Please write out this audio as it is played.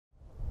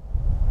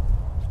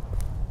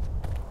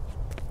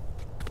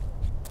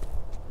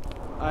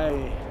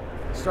I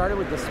started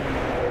with this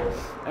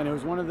one, and it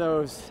was one of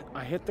those,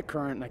 I hit the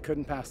current and I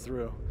couldn't pass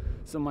through.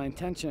 So my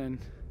intention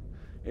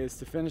is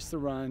to finish the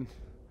run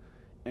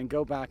and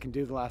go back and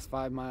do the last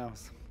 5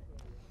 miles.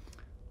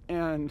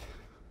 And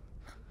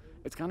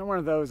it's kind of one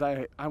of those,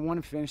 I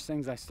want to finish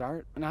things I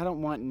start, and I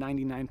don't want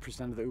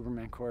 99% of the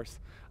Uberman course.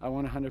 I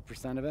want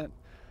 100% of it.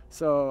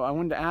 So I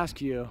wanted to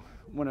ask you,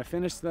 when I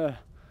finish the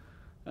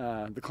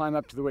climb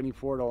up to the Whitney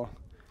Portal,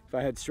 if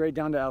I head straight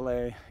down to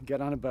LA,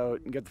 get on a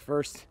boat, and get the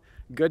first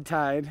good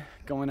tide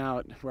going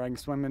out where I can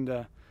swim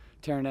into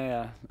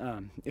Terranea,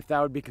 if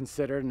that would be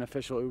considered an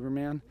official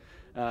Uberman,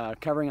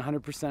 covering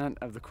 100%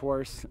 of the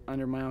course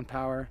under my own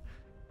power.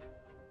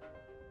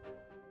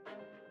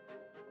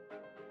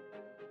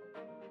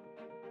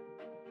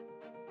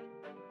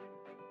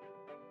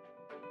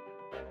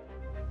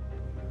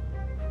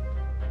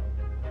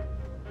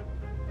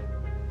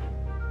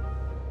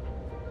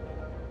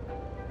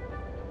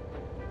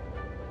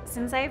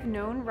 Since I've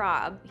known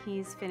Rob,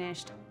 he's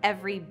finished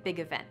every big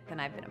event that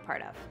I've been a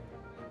part of.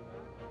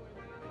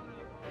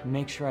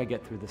 Make sure I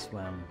get through the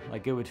swim.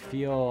 Like it would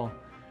feel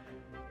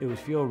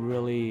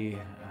really,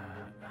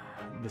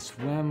 the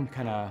swim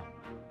kind of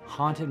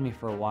haunted me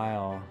for a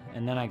while,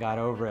 and then I got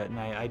over it, and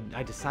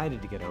I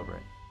decided to get over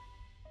it.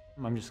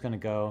 I'm just gonna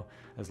go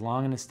as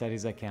long and as steady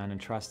as I can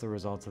and trust the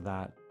results of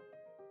that.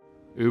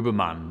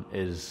 Uberman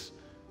is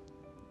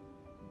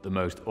the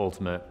most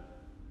ultimate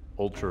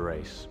ultra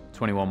race.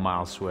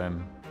 21-mile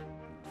swim,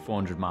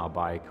 400-mile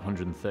bike,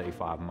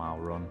 135-mile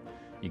run.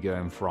 You're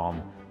going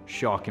from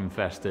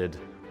shark-infested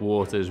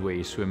waters where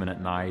you're swimming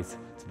at night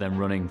to then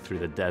running through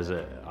the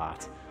desert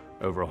at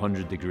over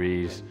 100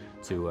 degrees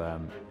to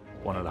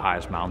one of the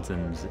highest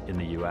mountains in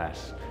the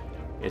US.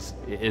 It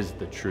is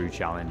the true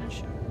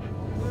challenge.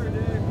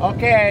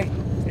 Okay,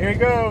 here he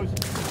goes.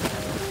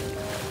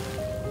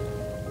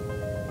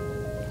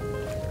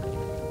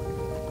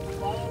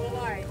 Follow the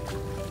light.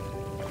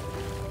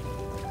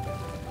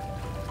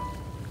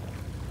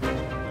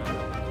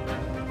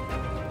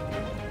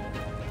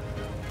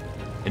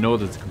 In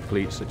order to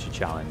complete such a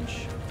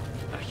challenge,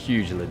 a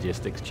huge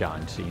logistics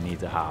challenge, so you need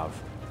to have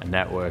a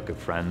network of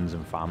friends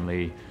and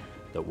family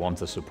that want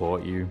to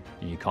support you.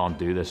 You can't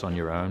do this on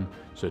your own,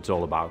 so it's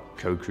all about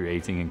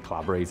co-creating and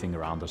collaborating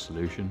around a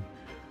solution.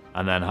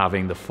 And then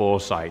having the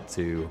foresight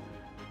to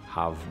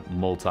have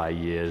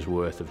multi-years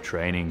worth of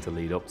training to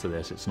lead up to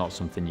this. It's not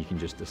something you can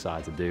just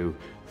decide to do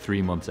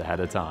 3 months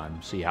ahead of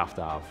time, so you have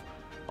to have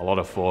a lot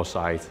of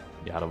foresight,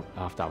 you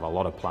have to have a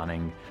lot of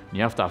planning, and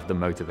you have to have the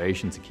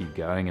motivation to keep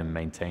going and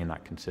maintain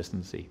that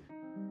consistency.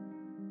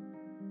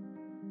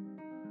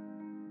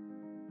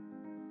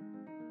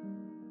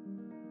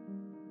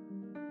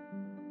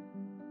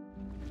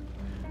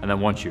 And then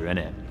once you're in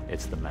it,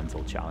 it's the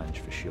mental challenge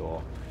for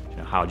sure. You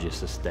know, how do you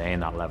sustain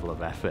that level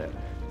of effort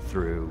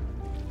through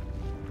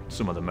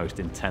some of the most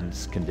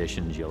intense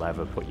conditions you'll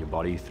ever put your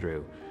body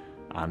through,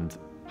 and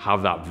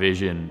have that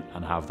vision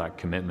and have that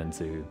commitment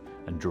to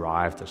and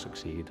drive to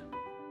succeed.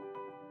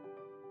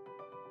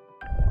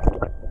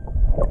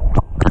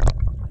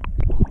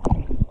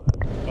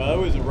 Well,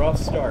 it was a rough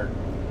start.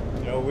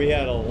 You know, we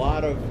had a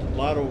lot of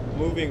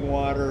moving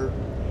water.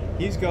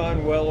 He's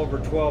gone well over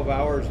 12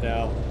 hours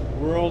now.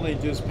 We're only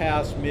just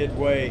past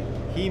midway.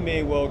 He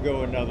may well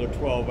go another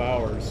 12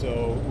 hours.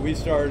 So we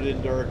started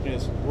in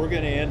darkness. We're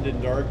going to end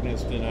in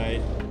darkness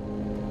tonight.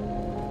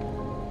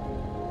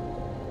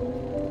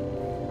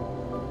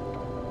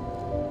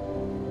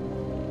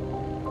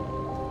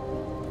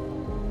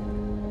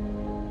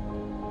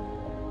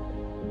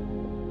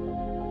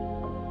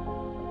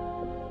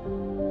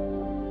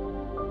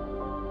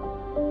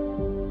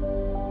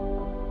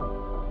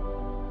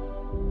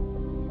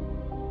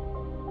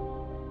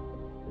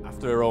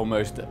 After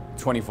almost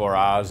 24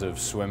 hours of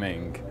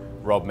swimming,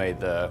 Rob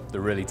made the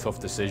really tough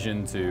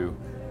decision to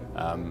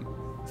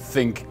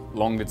think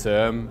longer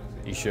term.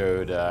 He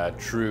showed a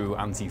true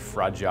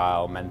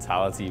anti-fragile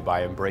mentality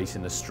by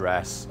embracing the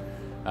stress,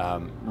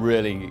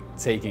 really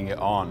taking it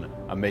on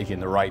and making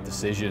the right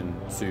decision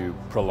to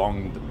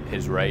prolong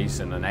his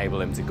race and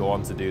enable him to go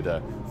on to do the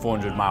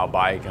 400-mile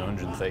bike and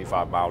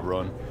 135-mile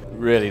run.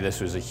 Really, this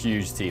was a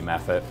huge team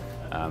effort.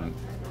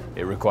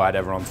 It required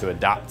everyone to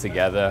adapt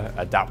together,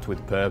 adapt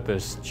with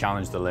purpose,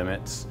 challenge the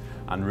limits,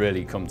 and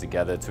really come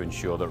together to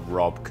ensure that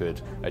Rob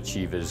could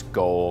achieve his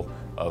goal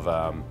of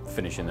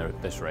finishing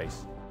this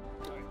race.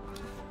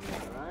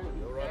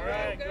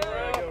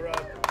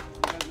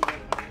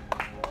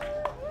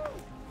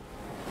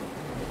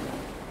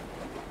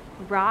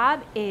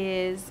 Rob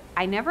is,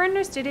 I never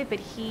understood it, but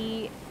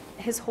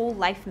his whole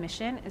life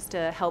mission is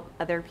to help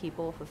other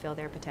people fulfill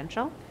their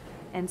potential.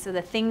 And so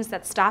the things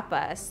that stop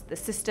us, the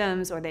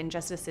systems or the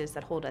injustices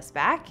that hold us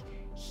back,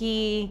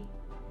 he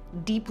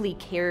deeply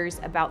cares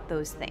about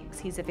those things.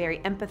 He's a very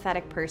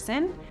empathetic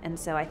person. And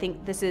so I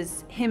think this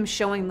is him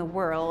showing the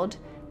world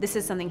this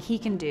is something he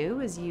can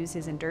do, is use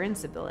his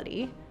endurance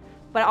ability,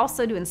 but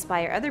also to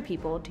inspire other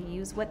people to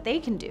use what they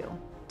can do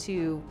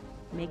to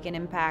make an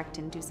impact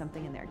and do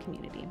something in their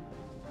community.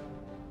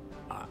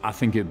 I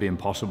think it'd be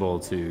impossible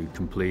to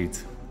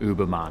complete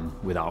Uberman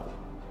without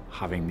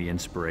having the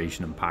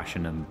inspiration and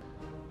passion and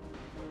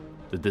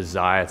the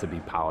desire to be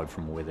powered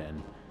from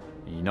within.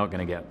 You're not going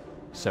to get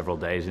several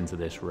days into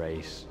this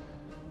race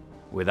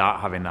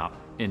without having that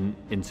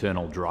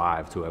internal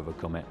drive to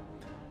overcome it.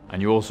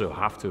 And you also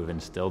have to have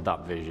instilled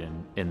that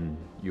vision in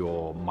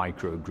your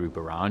micro group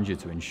around you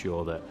to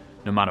ensure that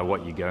no matter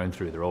what you're going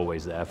through, they're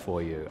always there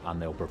for you,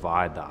 and they'll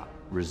provide that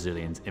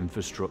resilient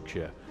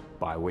infrastructure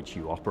by which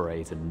you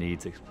operate and need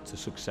to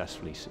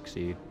successfully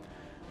succeed.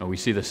 And we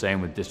see the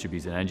same with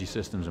distributed energy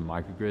systems and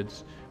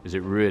microgrids, is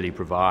it really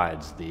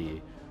provides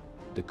the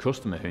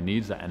customer who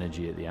needs that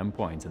energy at the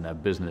endpoint, and their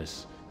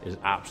business is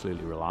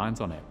absolutely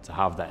reliant on it to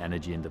have that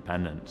energy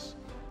independence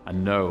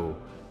and know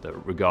that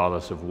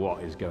regardless of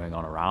what is going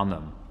on around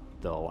them,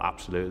 they'll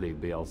absolutely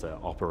be able to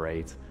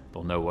operate,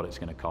 they'll know what it's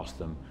going to cost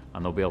them,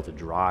 and they'll be able to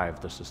drive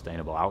the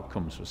sustainable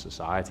outcomes for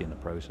society in the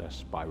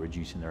process by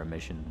reducing their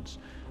emissions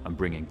and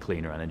bringing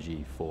cleaner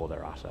energy for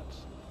their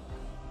assets.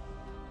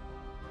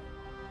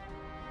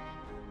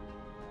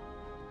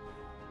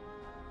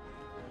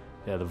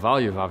 Yeah, the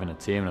value of having a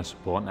team and a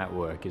support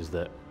network is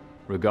that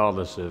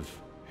regardless of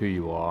who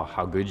you are,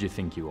 how good you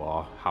think you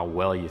are, how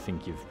well you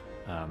think you've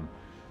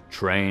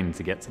trained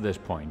to get to this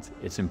point,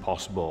 it's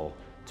impossible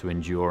to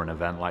endure an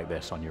event like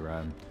this on your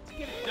own. Let's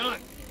get it done.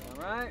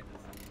 All right.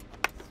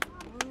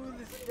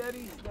 Smooth,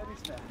 steady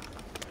stuff.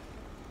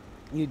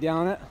 You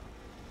down it,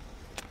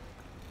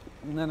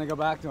 and then I go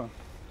back to him.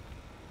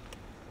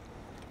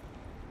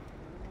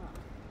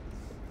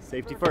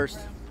 Safety first.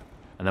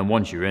 And then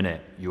once you're in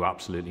it, you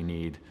absolutely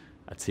need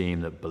a team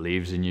that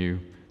believes in you,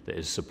 that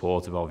is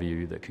supportive of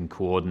you, that can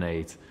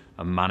coordinate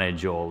and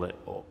manage all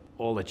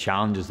the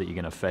challenges that you're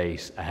going to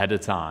face ahead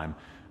of time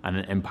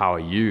and empower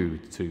you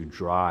to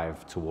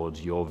drive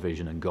towards your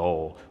vision and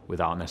goal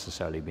without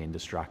necessarily being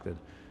distracted.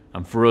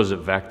 And for us at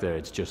VECKTA,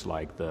 it's just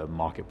like the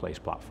marketplace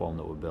platform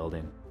that we're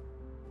building.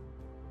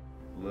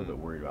 A little bit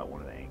worried about one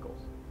of the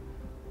ankles.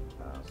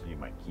 So you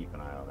might keep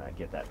an eye on that,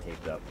 get that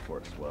taped up before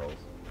it swells.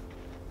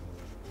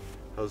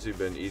 How's he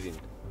been eating?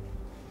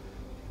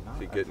 Is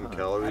he getting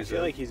calories I feel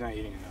in? like he's not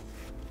eating enough.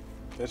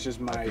 That's just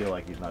my I feel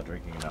like he's not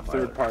drinking enough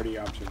third-party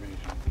observation.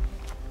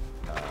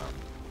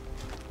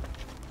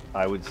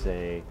 I would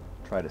say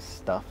try to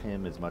stuff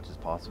him as much as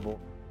possible.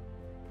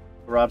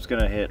 Rob's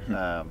gonna hit,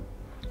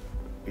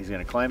 he's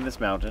gonna climb this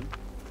mountain,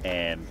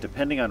 and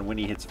depending on when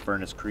he hits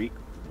Furnace Creek,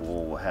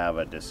 we'll have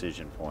a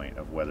decision point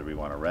of whether we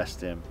want to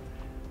rest him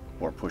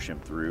or push him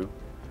through.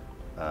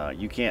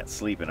 You can't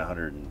sleep in a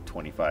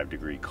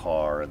 125-degree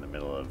car in the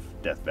middle of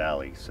Death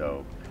Valley,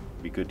 so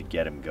it'd be good to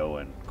get him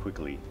going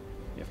quickly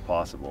if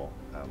possible.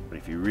 But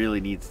if he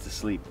really needs to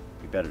sleep,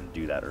 it'd be better to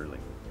do that early.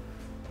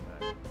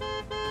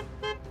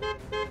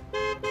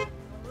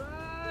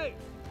 Right.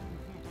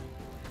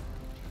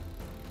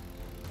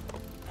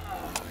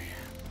 Oh,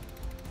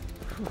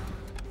 yeah.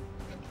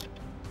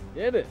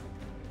 Did it.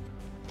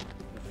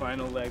 The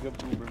final leg of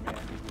Uberman.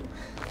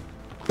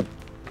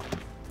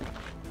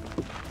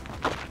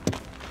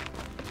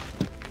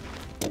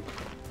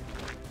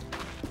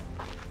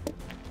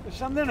 There's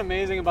something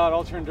amazing about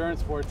ultra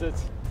endurance sports.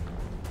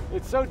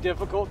 It's so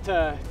difficult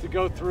to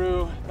go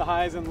through the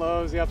highs and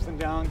lows, the ups and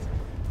downs,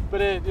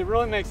 but it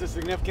really makes a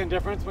significant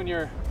difference when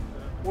you're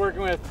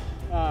working with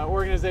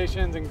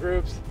organizations and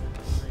groups,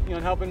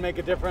 and helping make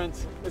a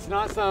difference. It's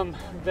not some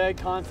vague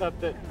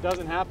concept that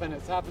doesn't happen.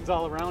 It happens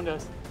all around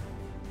us.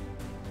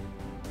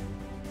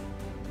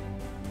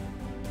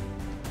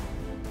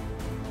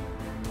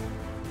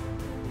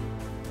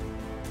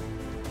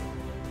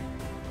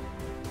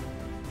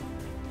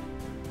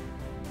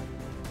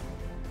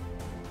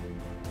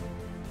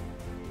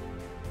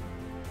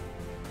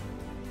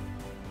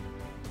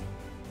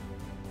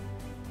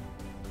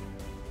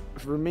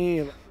 For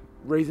me,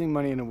 raising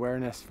money and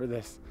awareness for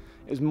this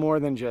is more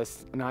than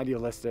just an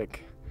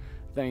idealistic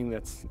thing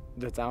that's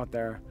out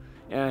there.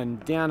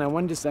 And Dan, I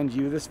wanted to send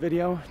you this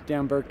video,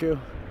 Dan DeCou.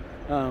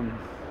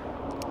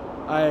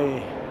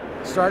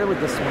 I started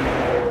with this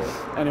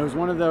one, and it was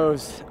one of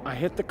those, I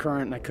hit the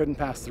current and I couldn't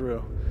pass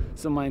through.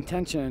 So my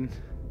intention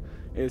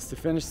is to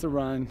finish the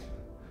run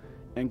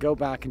and go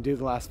back and do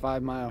the last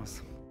 5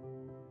 miles.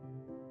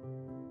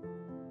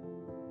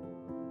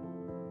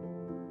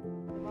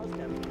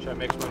 Should I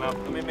mix one up?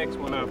 Let me mix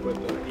one up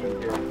with the heat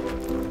here.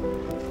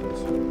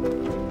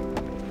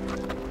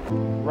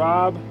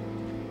 Rob,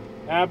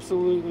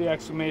 absolutely,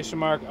 exclamation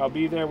mark. I'll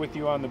be there with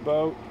you on the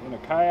boat in a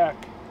kayak.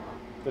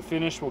 The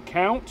finish will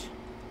count,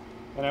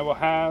 and I will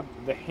have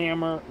the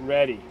hammer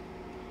ready.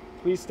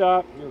 Please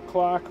stop your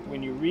clock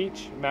when you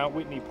reach Mount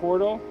Whitney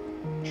Portal,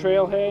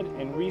 trailhead,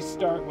 and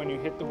restart when you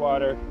hit the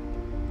water.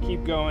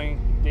 Keep going,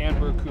 Dan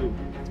DeCou.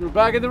 We're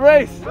back in the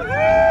race. All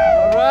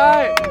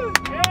right.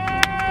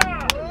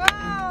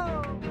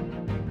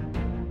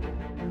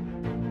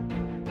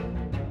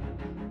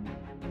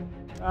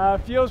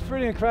 Feels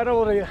pretty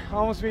incredible to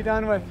almost be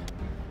done with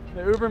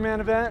the Uberman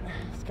event.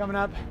 It's coming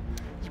up.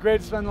 It's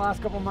great to spend the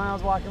last couple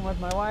miles walking with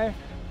my wife,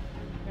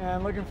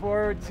 and looking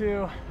forward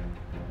to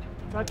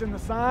touching the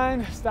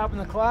sign, stopping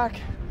the clock,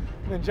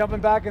 and then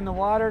jumping back in the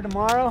water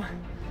tomorrow,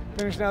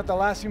 finishing out the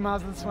last few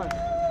miles of the swim.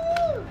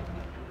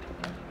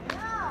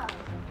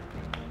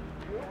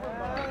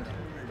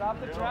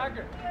 Stop the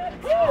tracker.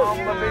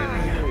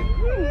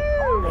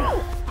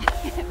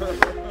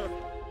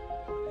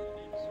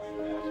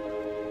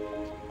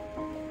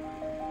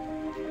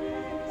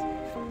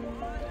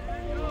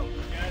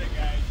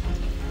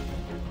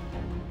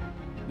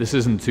 This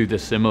isn't too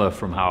dissimilar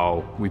from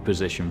how we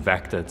position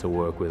VECKTA to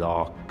work with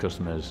our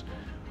customers.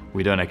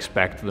 We don't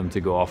expect them to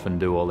go off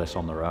and do all this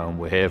on their own.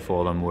 We're here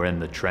for them, we're in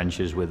the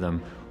trenches with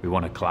them, we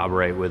want to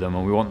collaborate with them,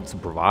 and we want to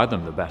provide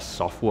them the best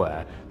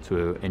software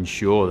to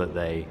ensure that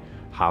they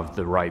have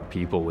the right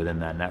people within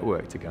their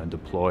network to go and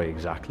deploy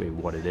exactly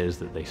what it is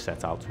that they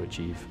set out to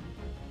achieve.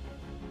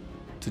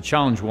 To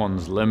challenge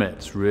one's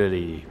limits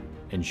really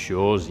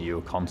ensures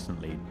you're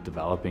constantly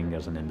developing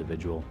as an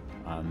individual,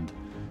 and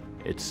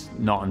it's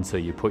not until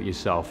you put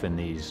yourself in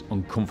these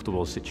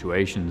uncomfortable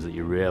situations that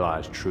you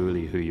realize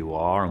truly who you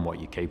are and what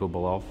you're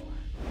capable of.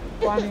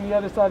 Finding the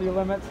other side of your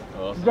limits.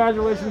 Awesome.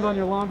 Congratulations on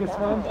your longest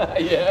swim.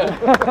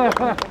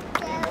 Yeah.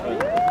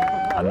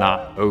 And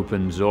that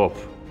opens up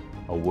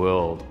a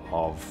world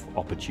of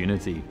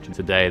opportunity.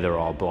 Today there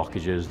are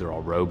blockages, there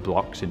are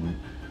roadblocks in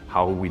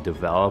how we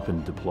develop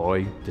and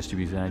deploy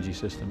distributed energy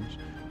systems.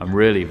 And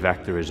really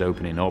VECKTA is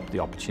opening up the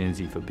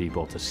opportunity for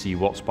people to see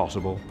what's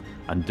possible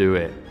and do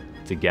it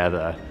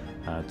together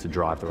to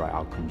drive the right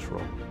outcomes for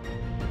all.